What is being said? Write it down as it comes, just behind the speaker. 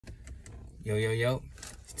Yo,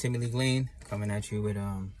 it's Timmy Lee Glean coming at you with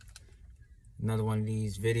another one of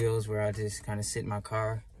these videos where I just kind of sit in my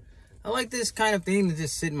car. I like this kind of thing to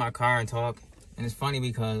just sit in my car and talk. And it's funny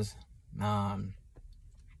because I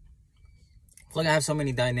feel like I have so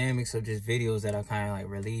many dynamics of just videos that I kind of like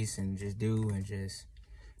release and just do, and just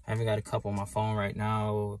I haven't got a couple on my phone right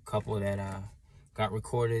now, a couple that got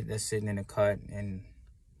recorded that's sitting in the cut. And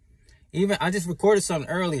even I just recorded something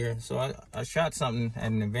earlier, so I shot something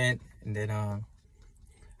at an event, and then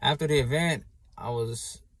after the event I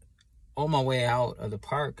was on my way out of the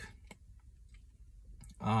park.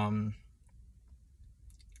 I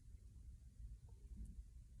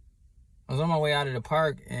was on my way out of the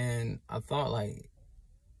park, and I thought, like,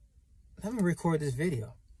 let me record this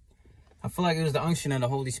video. I feel like it was the unction of the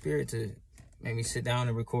Holy Spirit to make me sit down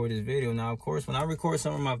and record this video. Now, of course, when I record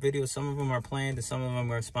some of my videos, some of them are planned and some of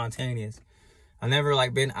them are spontaneous. I never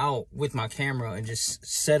like been out with my camera and just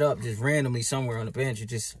set up just randomly somewhere on the bench and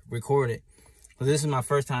just record it. So this is my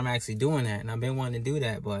first time actually doing that, and I've been wanting to do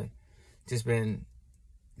that, but just been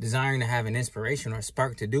desiring to have an inspiration or a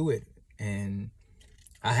spark to do it. And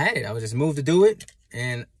I had it. I was just moved to do it.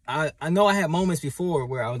 And I know I had moments before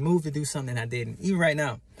where I was moved to do something I didn't. Even right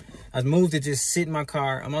now, I was moved to just sit in my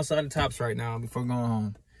car. I'm outside the Tops right now before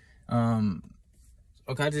going home.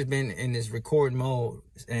 Okay, I've just been in this record mode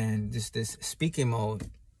and just this speaking mode.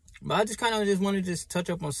 But I just kind of just want to just touch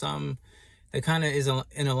up on something that kind of is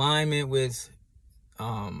in alignment with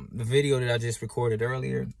the video that I just recorded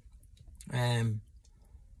earlier. And,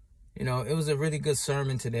 you know, it was a really good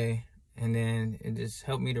sermon today. And then it just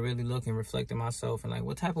helped me to really look and reflect on myself and like,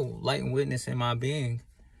 what type of light and witness am I being,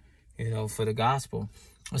 you know, for the gospel?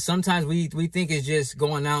 Sometimes we think it's just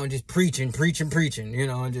going out and just preaching, you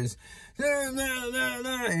know, and just,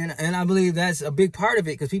 and I believe that's a big part of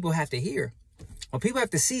it, because people have to hear, or people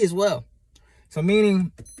have to see as well. So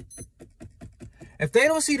meaning, if they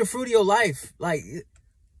don't see the fruit of your life, like,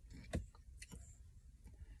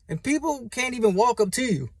 if people can't even walk up to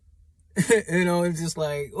you, you know, it's just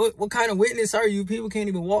like, what kind of witness are you? People can't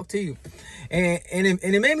even walk to you. And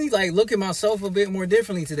it made me like look at myself a bit more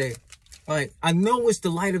differently today. Like, I know it's the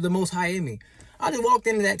light of the Most High in me. I just walked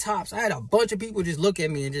into that Tops. I had a bunch of people just look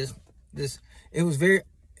at me and just it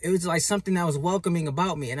was like something that was welcoming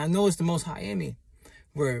about me. And I know it's the Most High in me,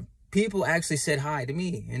 where people actually said hi to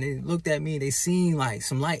me and they looked at me. They seen like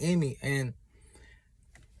some light in me, and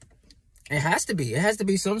it has to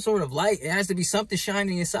be some sort of light. It has to be something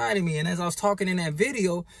shining inside of me. And as I was talking in that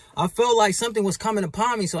video, I felt like something was coming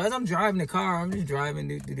upon me. So as I'm driving the car, I'm just driving,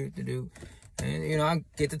 and, you know, I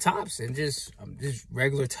get the Tops and I'm just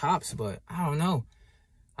regular Tops. But I don't know.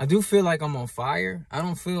 I do feel like I'm on fire. I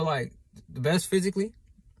don't feel like the best physically,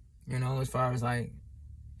 you know, as far as like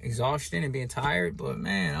exhaustion and being tired. But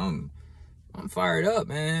man, I'm fired up,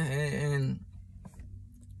 man. And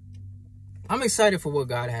I'm excited for what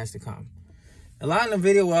God has to come. A lot in the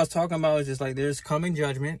video what I was talking about is just like, there's coming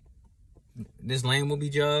judgment. This land will be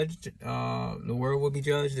judged. The world will be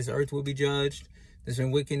judged. This earth will be judged. There's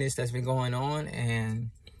been wickedness that's been going on.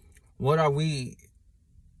 And what are we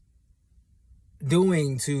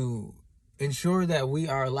doing to ensure that we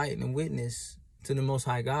are a light and a witness to the Most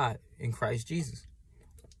High God in Christ Jesus?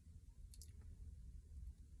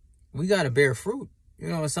 We got to bear fruit. You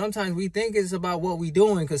know, sometimes we think it's about what we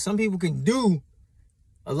doing, because some people can do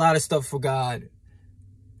a lot of stuff for God,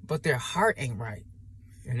 but their heart ain't right.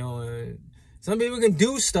 You know, some people can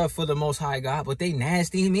do stuff for the Most High God, but they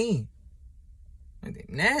nasty and mean. Like, they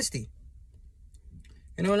nasty.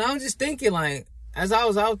 You know, and I was just thinking, like, as I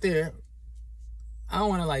was out there, I don't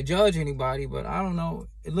want to, like, judge anybody, but I don't know.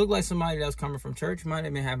 It looked like somebody that was coming from church might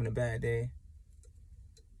have been having a bad day.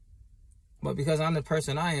 But because I'm the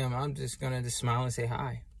person I am, I'm just going to just smile and say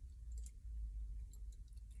hi.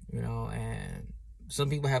 You know, and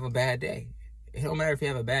some people have a bad day. It don't matter if you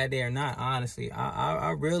have a bad day or not, honestly.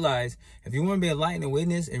 I realize if you want to be a light and a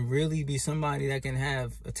witness and really be somebody that can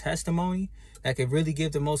have a testimony, that can really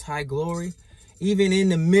give the Most High glory, even in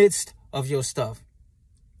the midst of your stuff,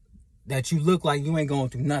 that you look like you ain't going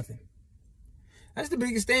through nothing. That's the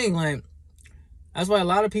biggest thing. Like, that's why a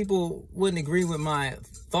lot of people wouldn't agree with my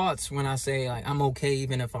thoughts when I say, like, I'm okay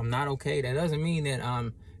even if I'm not okay. That doesn't mean that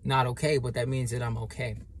I'm not okay, but that means that I'm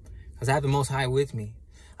okay, because I have the Most High with me.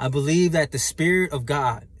 I believe that the Spirit of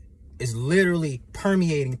God is literally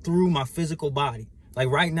permeating through my physical body. Like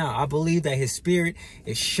right now, I believe that His Spirit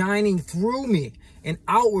is shining through me and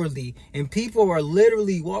outwardly, and people are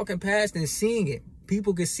literally walking past and seeing it.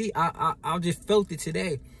 People can see. I just felt it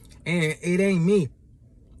today, and it ain't me.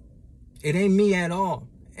 It ain't me at all.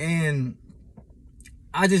 And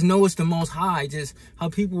I just know it's the Most High. Just how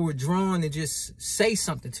people were drawn to just say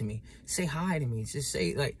something to me, say hi to me, just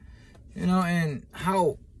say, like, you know, and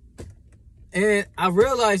how, and I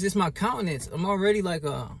realized it's my countenance. I'm already like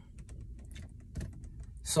a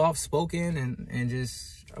soft spoken and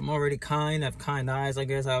just, I'm already kind. I have kind eyes. I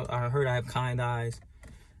guess I heard I have kind eyes.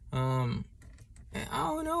 And I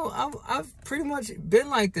don't know. I've pretty much been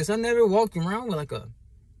like this. I never walked around with like a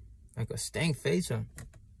stank face or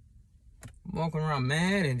walking around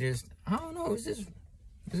mad and just, I don't know. It's just,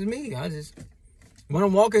 this is me. I just, when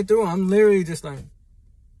I'm walking through, I'm literally just like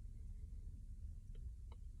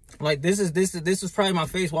this is probably my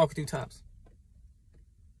face walking through tops.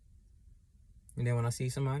 And then when I see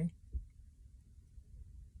somebody,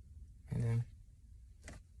 and then,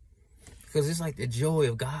 because it's like the joy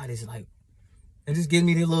of God is like, it just gives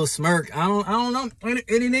me this little smirk. I don't know. And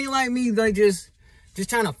it ain't like me like just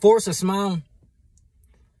trying to force a smile.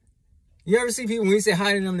 You ever see people when you say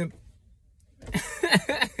hi to them?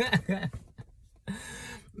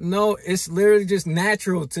 No, it's literally just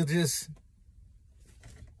natural to just,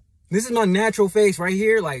 this is my natural face right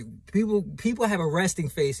here. Like people have a resting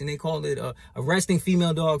face and they call it a resting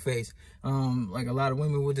female dog face. Like a lot of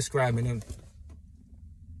women would describe it. And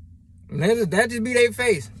that just be their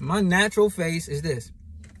face. My natural face is this.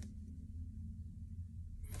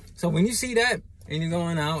 So when you see that and you're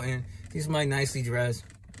going out and he's my nicely dressed,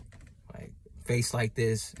 like face like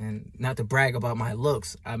this, and not to brag about my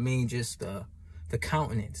looks, I mean just the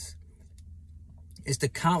countenance. It's the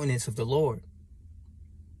countenance of the Lord.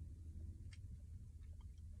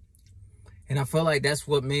 And I feel like that's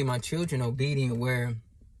what made my children obedient, where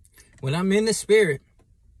when I'm in the spirit,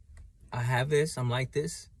 I have this, I'm like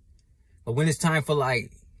this. But when it's time for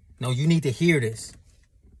like, no, you need to hear this.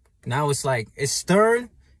 Now it's like, it's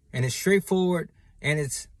stern and it's straightforward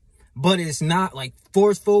and but it's not like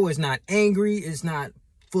forceful. It's not angry. It's not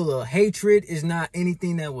full of hatred. It's not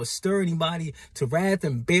anything that will stir anybody to wrath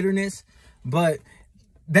and bitterness. But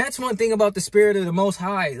that's one thing about the Spirit of the Most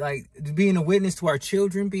High, like being a witness to our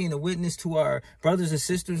children, being a witness to our brothers and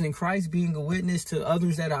sisters in Christ, being a witness to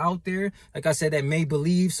others that are out there, like I said, that may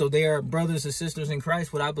believe. So they are brothers and sisters in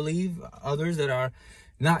Christ, what I believe. Others that are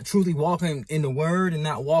not truly walking in the word and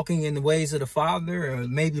not walking in the ways of the Father, or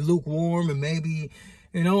maybe lukewarm, and maybe,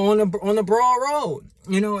 you know, on the broad road,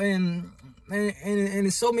 you know, and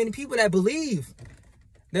there's so many people that believe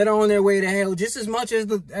that are on their way to hell just as much as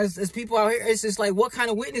people out here. It's just like, what kind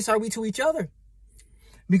of witness are we to each other?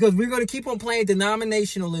 Because we're going to keep on playing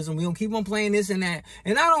denominationalism. We're going to keep on playing this and that.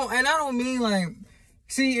 And I don't mean like,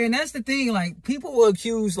 see, and that's the thing, like people will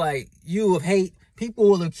accuse like you of hate. People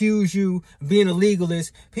will accuse you of being a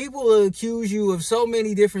legalist. People will accuse you of so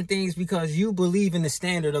many different things because you believe in the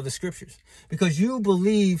standard of the scriptures. Because you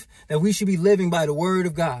believe that we should be living by the word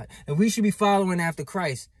of God. And we should be following after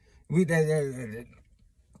Christ. If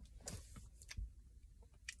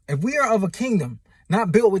we are of a kingdom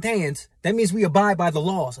not built with hands, that means we abide by the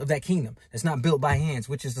laws of that kingdom that's not built by hands,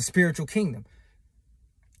 which is the spiritual kingdom.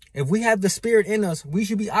 If we have the Spirit in us, we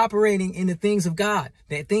should be operating in the things of God,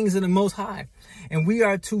 the things of the Most High. And we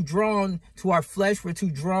are too drawn to our flesh. We're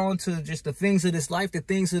too drawn to just the things of this life, the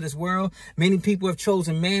things of this world. Many people have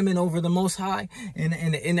chosen mammon over the Most High.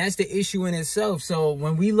 And that's the issue in itself. So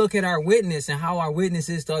when we look at our witness and how our witness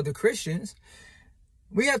is to other Christians,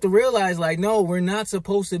 we have to realize, like, no, we're not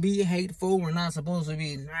supposed to be hateful. We're not supposed to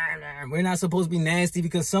be nasty,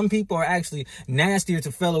 because some people are actually nastier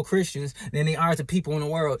to fellow Christians than they are to people in the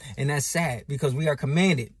world. And that's sad, because we are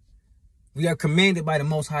commanded. We are commanded by the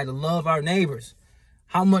Most High to love our neighbors.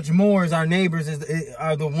 How much more is our neighbors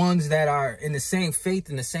are the ones that are in the same faith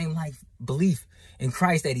and the same life belief in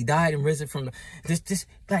Christ, that he died and risen from the,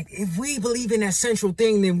 like, if we believe in that central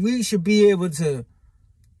thing, then we should be able to.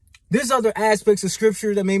 There's other aspects of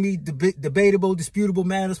scripture that may be debatable, disputable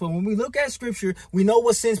matters. But when we look at scripture, we know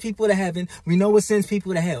what sends people to heaven. We know what sends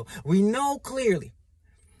people to hell. We know clearly.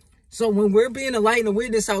 So when we're being a light and a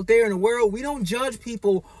witness out there in the world, we don't judge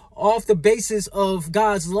people off the basis of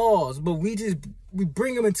God's laws, but we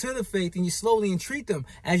bring them into the faith, and you slowly entreat them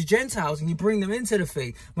as Gentiles, and you bring them into the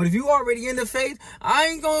faith. But if you already in the faith, I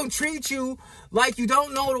ain't going to treat you like you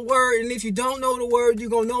don't know the word. And if you don't know the word, you're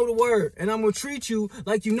going to know the word. And I'm going to treat you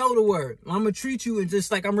like you know the word. I'm going to treat you and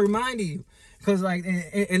just like I'm reminding you. Because like,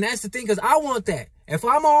 and that's the thing, because I want that. If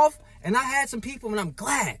I'm off, and I had some people, and I'm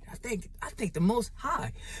glad. I think the Most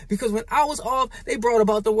High. Because when I was off, they brought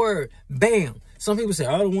about the word. Bam. Some people say,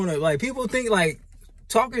 I don't want to, like, people think like,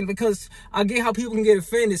 talking, because I get how people can get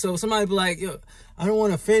offended. So somebody be like, yo, I don't want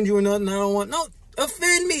to offend you or nothing. No,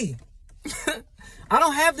 offend me. I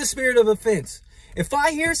don't have the spirit of offense. If I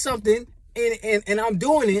hear something and I'm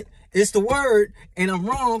doing it it's the word and I'm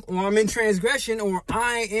wrong, or I'm in transgression, or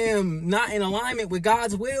I am not in alignment with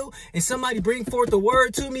God's will, and somebody bring forth the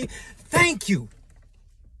word to me, thank you.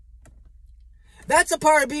 That's a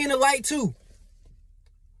part of being the light too.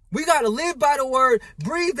 We got to live by the word,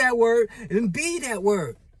 breathe that word, and be that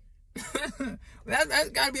word. That's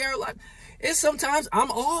got to be our life. It's sometimes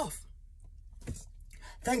I'm off.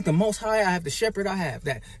 Thank the Most High, I have the shepherd I have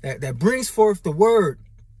that brings forth the word.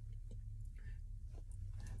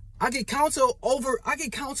 I get counsel over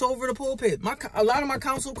the pulpit. A lot of my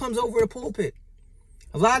counsel comes over the pulpit.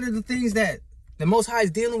 A lot of the things that the Most High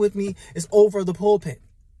is dealing with me is over the pulpit.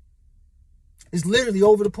 It's literally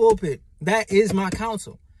over the pulpit. That is my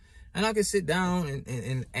counsel. And I can sit down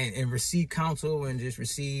and receive counsel and just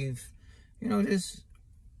receive, just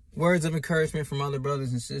words of encouragement from other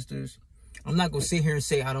brothers and sisters. I'm not going to sit here and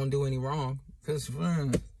say I don't do any wrong, because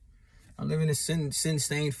I live in a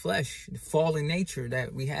sin-stained flesh, the fallen nature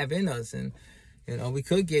that we have in us. And, we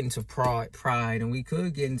could get into pride, and we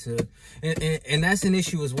could get into, and that's an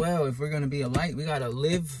issue as well. If we're going to be a light, we got to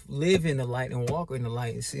live in the light and walk in the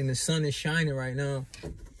light. And the sun is shining right now.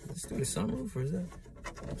 Let's do the sunroof, or is that?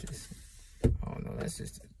 Oh no, that's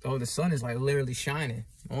just, the sun is like literally shining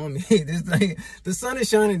on me. The sun is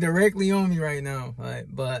shining directly on me right now. Right?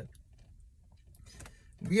 But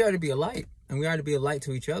we are to be a light, and we are to be a light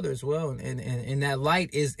to each other as well. And that light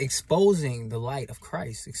is exposing the light of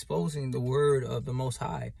Christ, exposing the word of the Most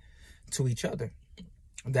High to each other.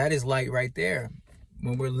 That is light right there.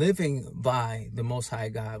 When we're living by the Most High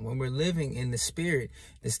God, when we're living in the Spirit,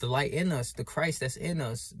 it's the light in us, the Christ that's in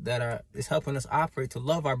us, that is helping us operate to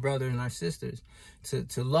love our brothers and our sisters,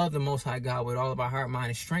 to love the Most High God with all of our heart, mind,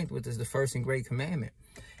 and strength, which is the first and great commandment.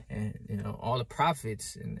 And, all the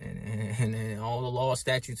prophets and all the law,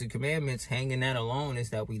 statutes, and commandments, hanging that alone is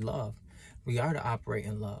that we love. We are to operate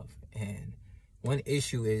in love. And one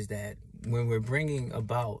issue is that when we're bringing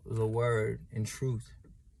about the word and truth,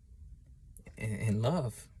 and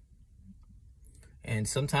love, and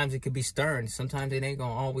sometimes it could be stern, sometimes it ain't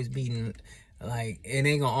gonna always be like,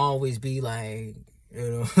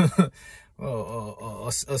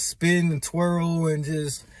 a spin and twirl and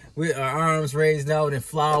just with our arms raised out and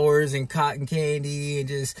flowers and cotton candy and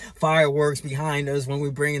just fireworks behind us when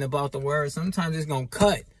we're bringing about the word. Sometimes it's gonna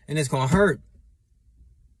cut and it's gonna hurt,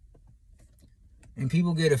 and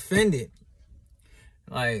people get offended.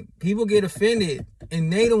 Like, people get offended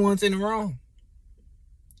and they the ones in the wrong.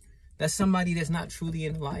 That's somebody that's not truly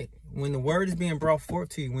in the light. When the word is being brought forth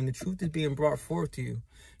to you, when the truth is being brought forth to you,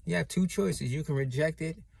 you have two choices. You can reject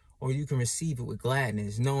it, or you can receive it with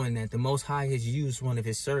gladness, knowing that the Most High has used one of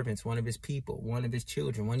his servants, one of his people, one of his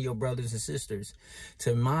children, one of your brothers and sisters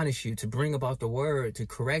to admonish you, to bring about the word, to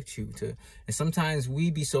correct you. And sometimes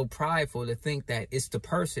we be so prideful to think that it's the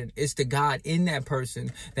person, it's the God in that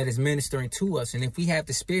person that is ministering to us. And if we have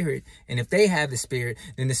the Spirit, and if they have the Spirit,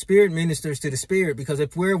 then the Spirit ministers to the Spirit, because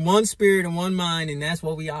if we're one spirit and one mind, and that's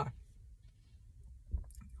what we are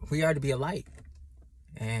to be a light.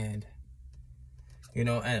 And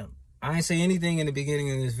and I ain't say anything in the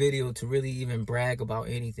beginning of this video to really even brag about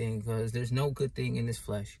anything, because there's no good thing in this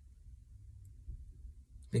flesh.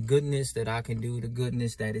 The goodness that I can do, the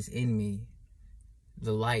goodness that is in me,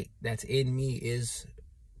 the light that's in me is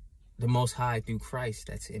the Most High through Christ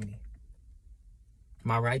that's in me.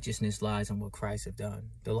 My righteousness lies in what Christ have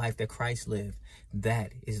done. The life that Christ lived,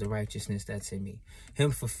 that is the righteousness that's in me.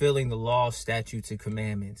 Him fulfilling the law, statutes, and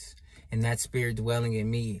commandments. And that Spirit dwelling in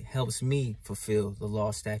me helps me fulfill the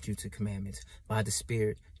law, statutes, and commandments by the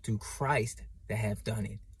Spirit through Christ that have done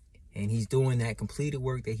it. And he's doing that completed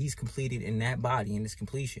work that he's completed in that body, and this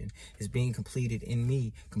completion is being completed in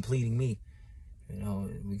me, completing me.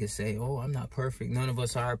 We could say, oh, I'm not perfect. None of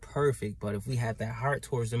us are perfect. But if we have that heart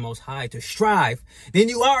towards the Most High to strive, then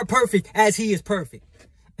you are perfect as he is perfect.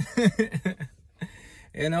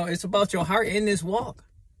 It's about your heart in this walk.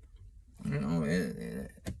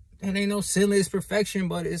 It ain't no sinless perfection,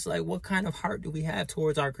 but it's like, what kind of heart do we have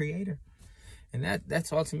towards our Creator? And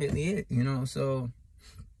that's ultimately it, So,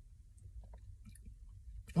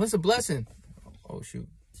 what's a blessing? Oh, shoot.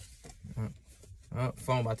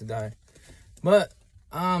 Phone about to die. But,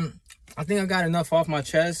 I think I got enough off my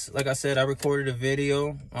chest. Like I said, I recorded a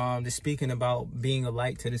video, just speaking about being a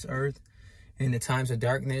light to this earth in the times of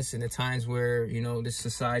darkness, in the times where, this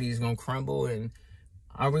society is going to crumble. And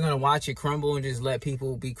are we going to watch it crumble and just let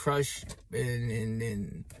people be crushed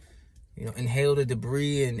and inhale the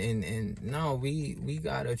debris? And no, we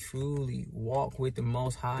got to truly walk with the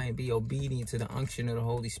Most High and be obedient to the unction of the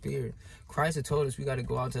Holy Spirit. Christ had told us we got to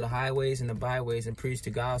go out to the highways and the byways and preach the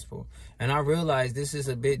gospel. And I realize this is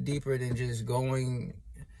a bit deeper than just going,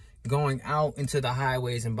 going out into the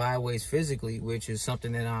highways and byways physically, which is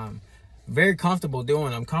something that I'm very comfortable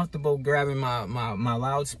doing. I'm comfortable grabbing my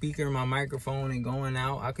loudspeaker, my microphone, and going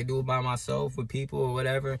out. I could do it by myself with people or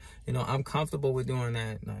whatever. You know, I'm comfortable with doing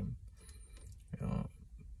that.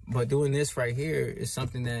 But doing this right here is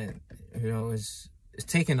something that, you know, it's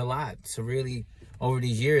taken a lot to really, over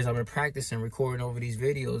these years, I've been practicing recording over these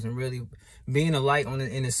videos and really being a light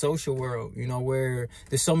in the social world, you know, where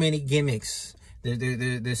there's so many gimmicks.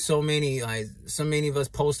 There's so many of us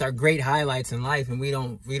post our great highlights in life, and we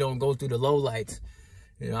don't go through the low lights.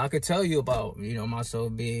 You know, I could tell you about, you know,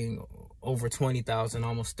 myself being over 20,000,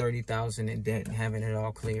 almost 30,000 in debt and having it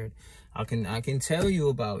all cleared. I can tell you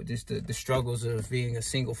about just the struggles of being a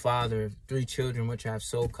single father of 3 children, which I have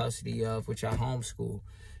sole custody of, which I homeschool,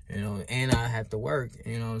 you know, and I have to work,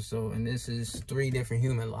 you know, so, and this is 3 different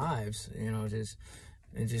human lives, you know, just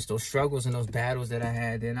those struggles and those battles that I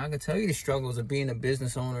had. And I can tell you the struggles of being a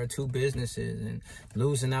business owner of 2 businesses and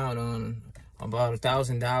losing out on about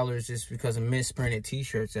 $1,000 just because of misprinted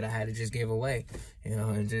t-shirts that I had to just give away. You know,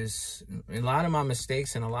 and just a lot of my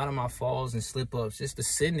mistakes and a lot of my falls and slip-ups, just the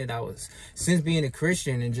sin that I was, since being a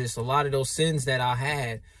Christian, and just a lot of those sins that I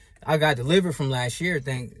had, I got delivered from last year,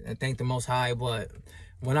 thank the Most High. But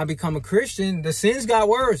when I become a Christian, the sins got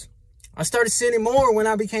worse. I started sinning more when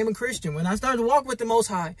I became a Christian. When I started to walk with the Most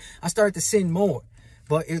High, I started to sin more.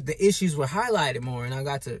 But the issues were highlighted more, and I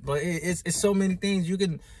got to. But it's so many things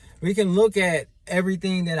we can look at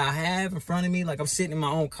everything that I have in front of me. Like, I'm sitting in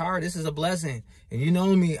my own car. This is a blessing. And you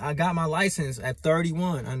know me, I got my license at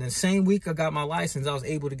 31. And the same week I got my license, I was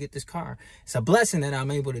able to get this car. It's a blessing that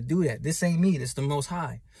I'm able to do that. This ain't me. This is the Most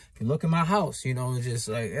High. If you look at my house, you know, it's just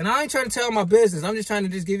like, and I ain't trying to tell my business. I'm just trying to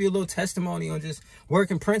just give you a little testimony on just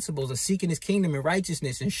working principles of seeking his kingdom and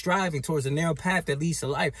righteousness and striving towards a narrow path that leads to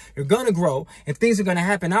life. You're going to grow, and things are going to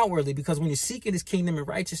happen outwardly, because when you're seeking his kingdom and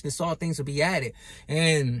righteousness, all things will be added.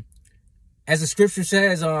 And as the scripture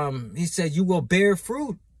says, he said, you will bear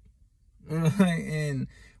fruit. And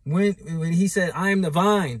when he said, I am the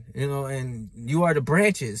vine, you know, and you are the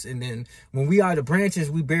branches. And then when we are the branches,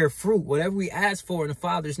 we bear fruit. Whatever we ask for in the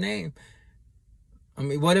Father's name,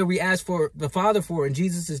 whatever we ask for the Father for in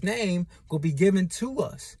Jesus' name will be given to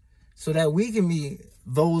us, so that we can be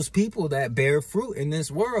those people that bear fruit in this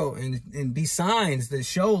world and be signs that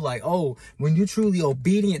show, like, oh, when you're truly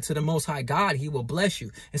obedient to the Most High God, he will bless you.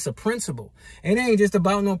 It's a principle. It ain't just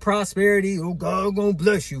about no prosperity. Oh, God gonna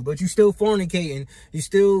bless you, but you still fornicating, you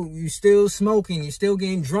still smoking, you still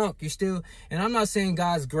getting drunk, and I'm not saying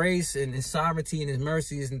God's grace and his sovereignty and his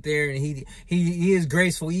mercy isn't there, and he is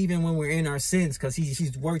graceful even when we're in our sins, because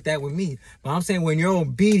he's worked that with me. But I'm saying when you're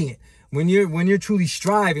obedient, when you're truly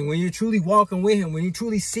striving, when you're truly walking with him, when you're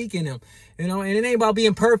truly seeking him, you know, and it ain't about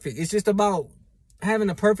being perfect. It's just about having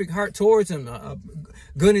a perfect heart towards him, a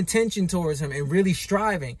good intention towards him, and really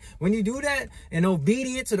striving. When you do that and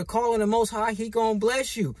obedient to the call of the Most High, he gonna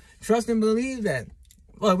bless you. Trust and believe that.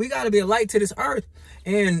 Well, we got to be a light to this earth,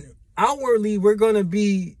 and outwardly we're going to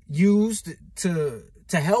be used to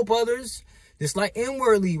help others, just like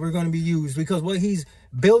inwardly we're going to be used, because what he's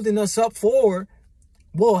building us up for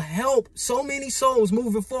will help so many souls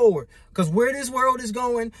moving forward. Because where this world is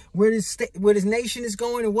going, where this nation is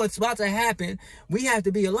going, and what's about to happen, we have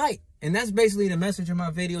to be a light. And that's basically the message of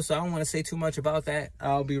my video, so I don't want to say too much about that.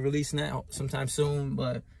 I'll be releasing that sometime soon,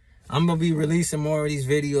 but I'm going to be releasing more of these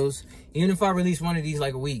videos, even if I release one of these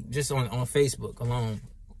like a week, just on Facebook alone.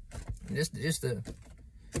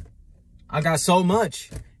 I got so much,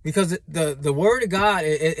 because the word of God,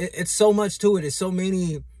 it's so much to it. It's so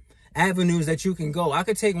many avenues that you can go. I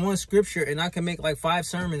could take one scripture and I can make like 5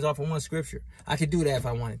 sermons off of one scripture. I could do that if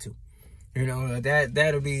I wanted to. You know,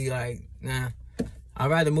 that'll be like, nah. I'd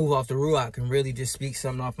rather move off the ruach and really just speak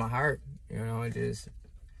something off my heart. You know, it just,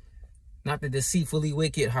 not the deceitfully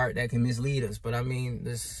wicked heart that can mislead us, but I mean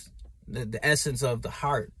the essence of the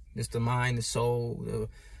heart, just the mind, the soul,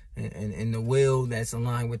 and the will that's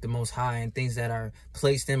aligned with the Most High, and things that are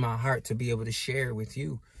placed in my heart to be able to share with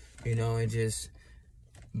you. You know, and just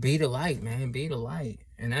be the light, man. Be the light.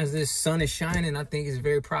 And as this sun is shining, I think it's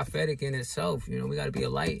very prophetic in itself. You know, we got to be a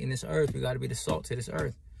light in this earth. We got to be the salt to this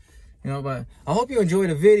earth. You know, but I hope you enjoy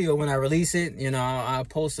the video when I release it. You know, I'll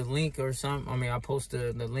post a link or something. I mean, I'll post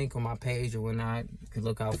the link on my page or whatnot. You can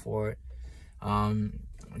look out for it.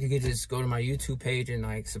 You can just go to my YouTube page and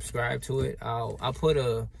like subscribe to it. I'll put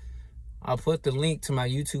the link to my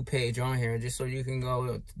YouTube page on here, just so you can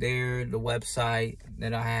go there, the website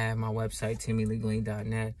that I have, my website,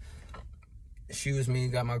 timmylegally.net. Excuse me,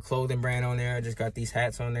 got my clothing brand on there. I just got these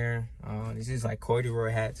hats on there. These is like corduroy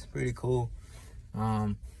hats, pretty cool.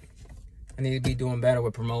 I need to be doing better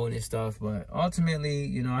with promoting and stuff. But ultimately,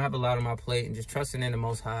 you know, I have a lot on my plate, and just trusting in the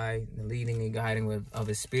Most High, and leading and guiding of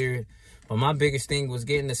His Spirit. But my biggest thing was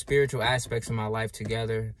getting the spiritual aspects of my life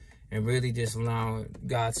together, and really just allowing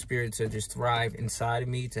God's Spirit to just thrive inside of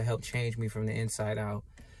me, to help change me from the inside out,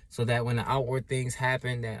 so that when the outward things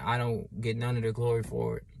happen, that I don't get none of the glory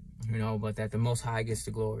for it, you know, but that the Most High gets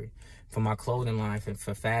the glory. For my clothing line,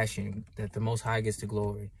 for fashion, that the Most High gets the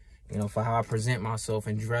glory. You know, for how I present myself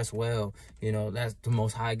and dress well, you know, that's the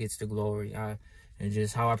Most High gets the glory. And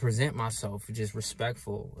just how I present myself, just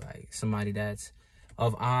respectful, like somebody that's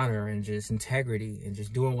of honor and just integrity and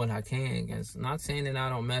just doing what I can. It's not saying that I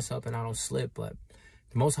don't mess up and I don't slip, but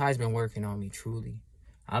the Most High's been working on me, truly.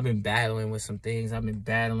 I've been battling with some things. I've been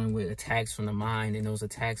battling with attacks from the mind, and those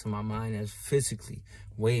attacks on my mind has physically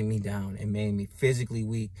weighed me down and made me physically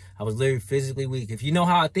weak. I was literally physically weak. If you know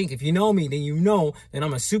how I think, if you know me, then you know that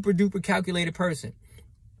I'm a super duper calculated person.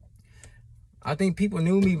 I think people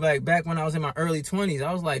knew me like back when I was in my early 20s.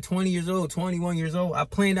 I was like 20 years old, 21 years old. I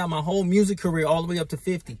planned out my whole music career all the way up to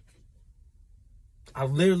 50. I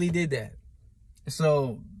literally did that.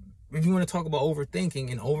 So if you want to talk about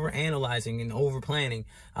overthinking and overanalyzing and overplanning,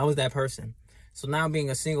 I was that person. So now being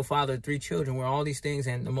a single father of 3 children, where all these things,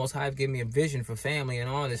 and the Most High have given me a vision for family and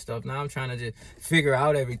all this stuff. Now I'm trying to just figure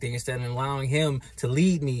out everything instead of allowing Him to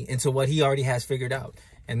lead me into what He already has figured out.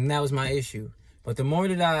 And that was my issue. But the more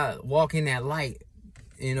that I walk in that light,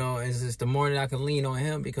 you know, is just the more that I can lean on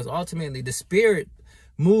Him, because ultimately the Spirit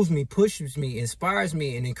moves me, pushes me, inspires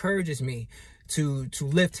me, and encourages me to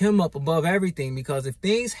lift Him up above everything. Because if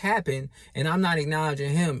things happen and I'm not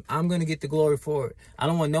acknowledging Him, I'm going to get the glory for it. I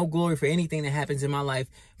don't want no glory for anything that happens in my life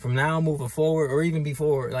from now moving forward, or even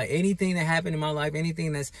before. Like anything that happened in my life,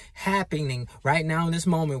 anything that's happening right now in this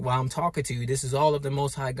moment while I'm talking to you, this is all of the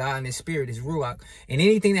Most High God and His Spirit, His Ruach. And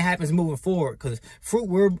anything that happens moving forward, because fruit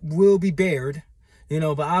will be bared, you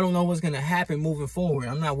know, but I don't know what's going to happen moving forward.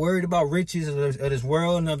 I'm not worried about riches of this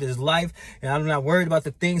world and of this life. And I'm not worried about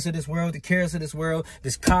the things of this world, the cares of this world,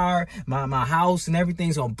 this car, my house, and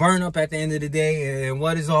everything's going to burn up at the end of the day. And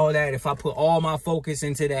what is all that if I put all my focus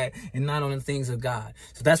into that and not on the things of God?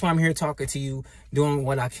 So that's why I'm here talking to you, doing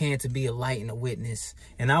what I can to be a light and a witness.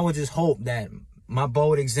 And I would just hope that my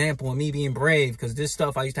bold example and me being brave, because this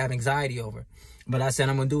stuff I used to have anxiety over, but I said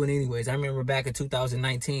I'm going to do it anyways. I remember back in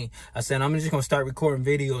 2019, I said I'm just going to start recording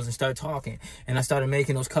videos and start talking. And I started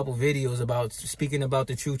making those couple videos about speaking about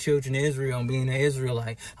the true children of Israel and being an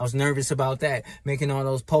Israelite. I was nervous about that, making all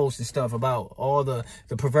those posts and stuff about all the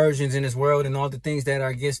perversions in this world and all the things that are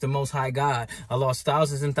against the Most High God. I lost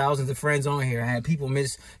thousands and thousands of friends on here. I had people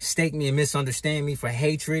mistake me and misunderstand me for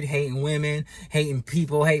hatred, hating women, hating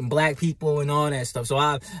people, hating black people and all that stuff. So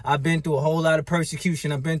I've been through a whole lot of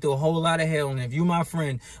persecution. I've been through a whole lot of hell. And if you, my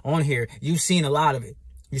friend, on here, you've seen a lot of it.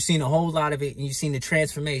 You've seen a whole lot of it, and you've seen the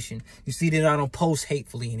transformation. You see that I don't post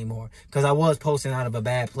hatefully anymore, because I was posting out of a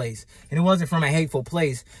bad place. And it wasn't from a hateful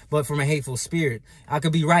place, but from a hateful spirit. I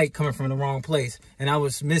could be right coming from the wrong place, and I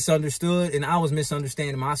was misunderstood, and I was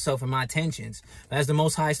misunderstanding myself and my intentions. As the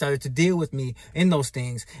Most High started to deal with me in those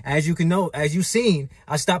things, as you can know, as you've seen,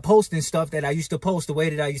 I stopped posting stuff that I used to post the way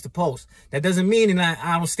that I used to post. That doesn't mean that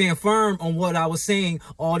I don't stand firm on what I was saying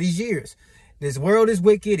all these years. This world is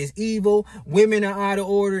wicked, it's evil, women are out of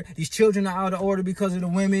order, these children are out of order because of the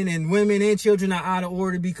women, and women and children are out of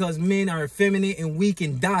order because men are effeminate and weak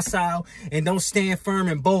and docile and don't stand firm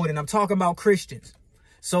and bold. And I'm talking about Christians.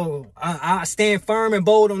 So I stand firm and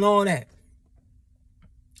bold on all that.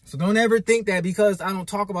 So don't ever think that because I don't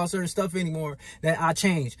talk about certain stuff anymore that I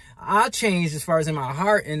change. I change as far as in my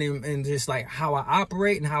heart and just like how I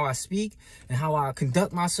operate and how I speak and how I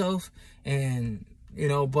conduct myself. And, you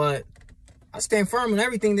know, but I stand firm on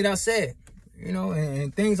everything that I said, you know,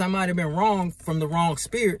 and things I might have been wrong from the wrong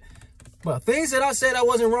spirit. But things that I said I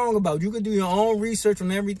wasn't wrong about. You could do your own research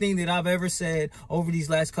on everything that I've ever said over these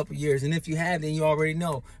last couple of years. And if you have, then you already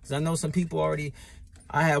know. Because I know some people already,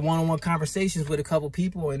 I had one-on-one conversations with a couple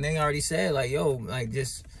people, and they already said, like, yo, like,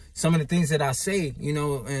 just some of the things that I say, you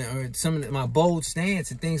know, or some of my bold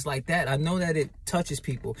stance and things like that. I know that it touches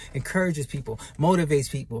people, encourages people,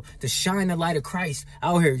 motivates people to shine the light of Christ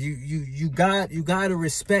out here. You got to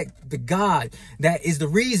respect the God that is the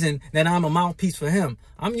reason that I'm a mouthpiece for Him.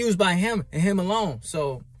 I'm used by Him and Him alone.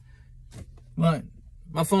 So, but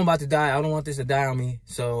my phone about to die. I don't want this to die on me.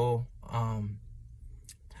 So,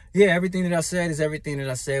 yeah, everything that I said is everything that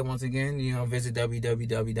I said. Once again, you know, visit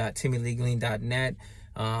www.timmyleglean.net.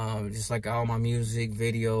 Just like all my music,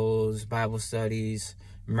 videos, Bible studies,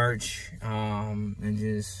 merch, and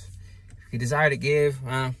just if you desire to give,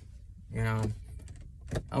 you know,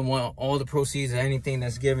 I want all the proceeds of anything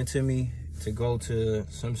that's given to me to go to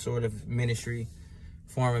some sort of ministry,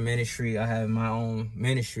 form of ministry. I have my own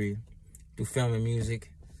ministry through film and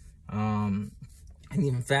music, and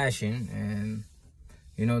even fashion, and,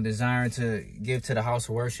 you know, desiring to give to the house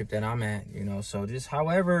of worship that I'm at, you know. So just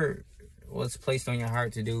however what's placed on your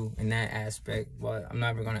heart to do in that aspect. But I'm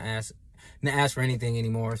never going to ask for anything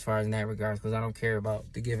anymore as far as in that regards, because I don't care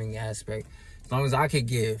about the giving aspect. As long as I could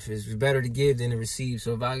give, it's better to give than to receive.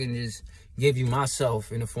 So if I can just give you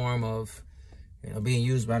myself in the form of, you know, being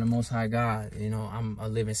used by the Most High God, you know, I'm a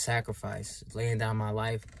living sacrifice, laying down my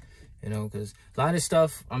life, you know, because a lot of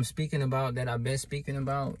stuff I'm speaking about that I've been speaking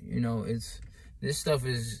about, you know, this stuff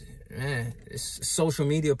is, man, it's social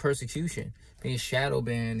media persecution, being shadow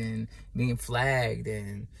banned and being flagged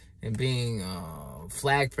and being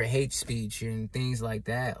flagged for hate speech and things like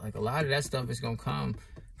that. Like, a lot of that stuff is going to come.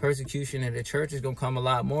 Persecution in the church is going to come a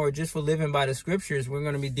lot more. Just for living by the scriptures, we're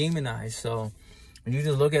going to be demonized. So when you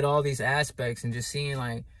just look at all these aspects and just seeing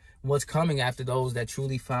like what's coming after those that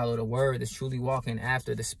truly follow the word, that's truly walking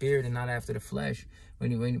after the spirit and not after the flesh.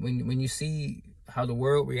 When you see how the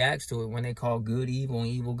world reacts to it, when they call good evil and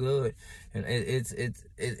evil good, and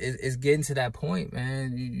it's getting to that point,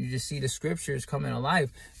 man. You just see the scriptures coming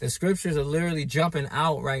alive. The scriptures are literally jumping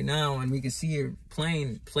out right now, and we can see it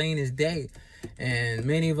plain as day. And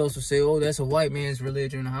many of us will say, oh, that's a white man's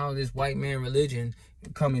religion. How is this white man religion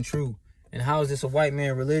coming true? And how is this a white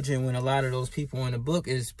man religion when a lot of those people in the book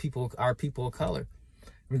are people of color?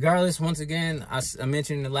 Regardless, once again, I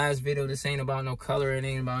mentioned in the last video, this ain't about no color, it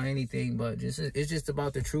ain't about anything, but it's just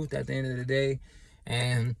about the truth at the end of the day.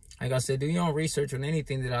 And like I said, do your own research on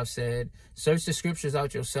anything that I've said. Search the scriptures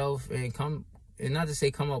out yourself and not to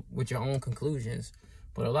say come up with your own conclusions,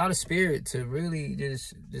 but allow the spirit to really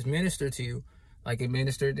just minister to you like it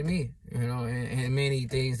ministered to me, you know, and many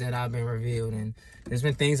things that I've been revealed. And there's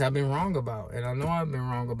been things I've been wrong about, and I know I've been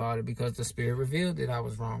wrong about it because the spirit revealed that I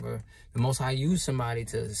was wrong, or the Most High used somebody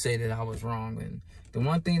to say that I was wrong. And the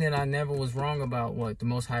one thing that I never was wrong about, what the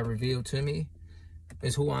Most High revealed to me,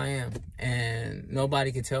 is who I am. And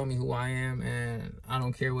nobody can tell me who I am, and I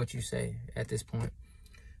don't care what you say at this point.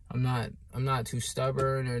 I'm not too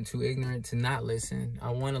stubborn or too ignorant to not listen. I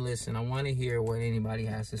want to listen. I want to hear what anybody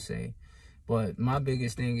has to say. But my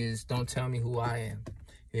biggest thing is, don't tell me who I am.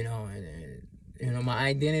 You know, and you know, my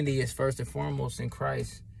identity is first and foremost in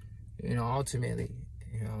Christ. You know, ultimately,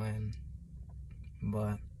 you know,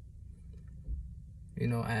 but you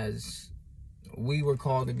know, as we were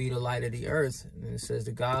called to be the light of the earth, and it says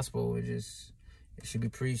the gospel it should be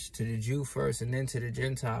preached to the Jew first and then to the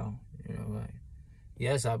Gentile. You know, like,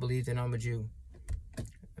 yes, I believe that I'm a Jew.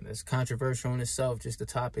 And it's controversial in itself. Just the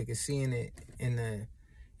topic is seeing it in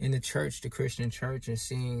the church, the Christian church, and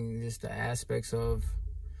seeing just the aspects of,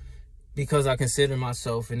 because I consider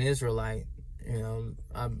myself an Israelite, you know,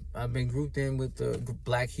 I've been grouped in with the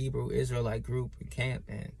Black Hebrew Israelite group camp,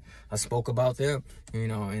 and I spoke about them, you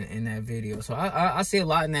know, in that video. So I see a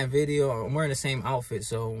lot in that video. I'm wearing the same outfit,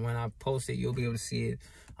 so when I post it, you'll be able to see it.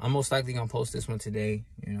 I'm most likely gonna post this one today,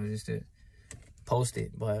 you know, just to post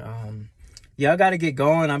it. But yeah, I gotta get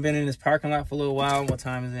going. I've been in this parking lot for a little while. What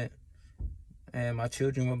time is it? And my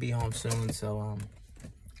children will be home soon, so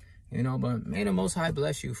you know, but may the Most High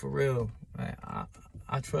bless you for real.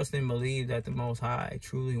 I trust and believe that the Most High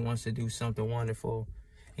truly wants to do something wonderful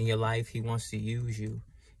in your life. He wants to use you,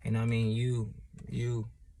 and I mean you.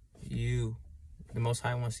 The Most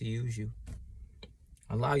High wants to use you.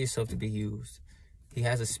 Allow yourself to be used. He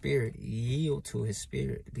has a spirit. Yield to his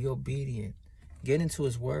spirit. Be obedient. Get into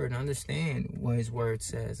his word and understand what his word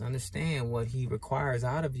says. Understand what he requires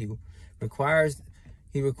out of you.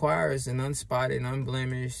 He requires an unspotted,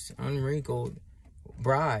 unblemished, unwrinkled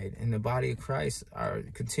bride in the body of Christ are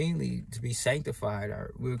continually to be sanctified.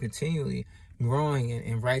 We're continually growing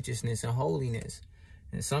in righteousness and holiness.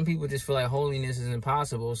 And some people just feel like holiness is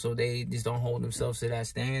impossible, so they just don't hold themselves to that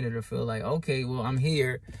standard, or feel like, okay, well, I'm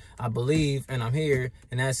here, I believe, and I'm here,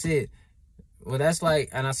 and that's it. Well, that's like,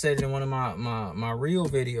 and I said it in one of my real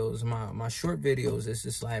videos, my short videos, it's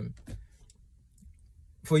just like,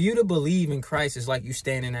 for you to believe in Christ is like you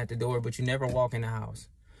standing at the door, but you never walk in the house.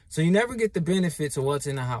 So you never get the benefits of what's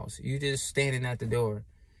in the house. You just standing at the door.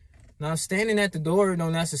 Now, standing at the door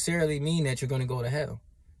don't necessarily mean that you're going to go to hell.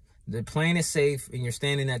 The plane is safe and you're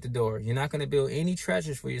standing at the door. You're not going to build any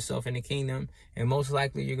treasures for yourself in the kingdom. And most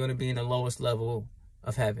likely you're going to be in the lowest level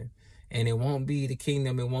of heaven. And it won't be the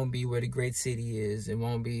kingdom. It won't be where the great city is. It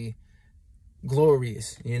won't be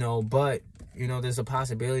glorious, you know. But, you know, there's a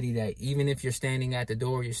possibility that even if you're standing at the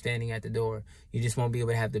door, you're standing at the door. You just won't be able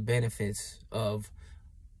to have the benefits of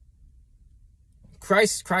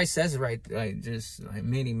Christ says it right, like, just like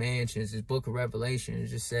many mansions. This book of Revelation, it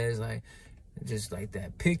just says, like, just like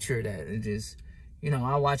that picture that it just, you know,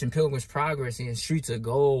 I watching Pilgrim's Progress, seeing streets of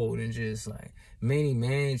gold and just like many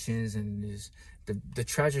mansions and just the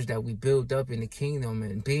treasures that we build up in the kingdom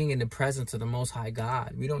and being in the presence of the Most High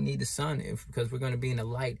God. We don't need the sun because we're going to be in the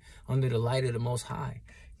light, under the light of the Most High.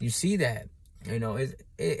 You see that, you know,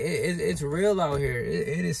 it's real out here.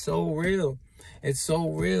 It is so real. It's so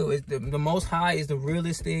real. The Most High is the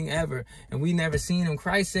realest thing ever. And we never seen him.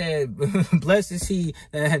 Christ said, blessed is he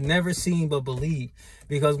that had never seen but believed.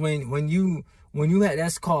 Because when you had,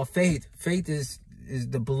 that's called faith. Faith is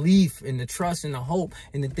the belief and the trust and the hope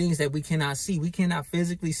in the things that we cannot see. We cannot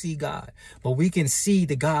physically see God, but we can see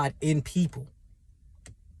the God in people.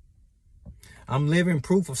 I'm living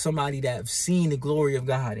proof of somebody that have seen the glory of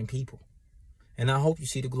God in people. And I hope you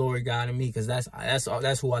see the glory of God in me, because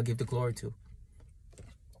that's who I give the glory to.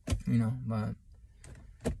 You know, but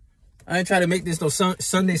I ain't try to make this no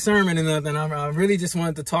Sunday sermon or nothing. I really just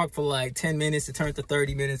wanted to talk for like 10 minutes to turn to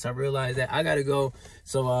 30 minutes. I realized that I got to go.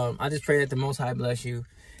 So I just pray that the Most High bless you.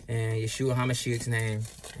 And Yeshua HaMashiach's name.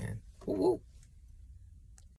 And woo-woo.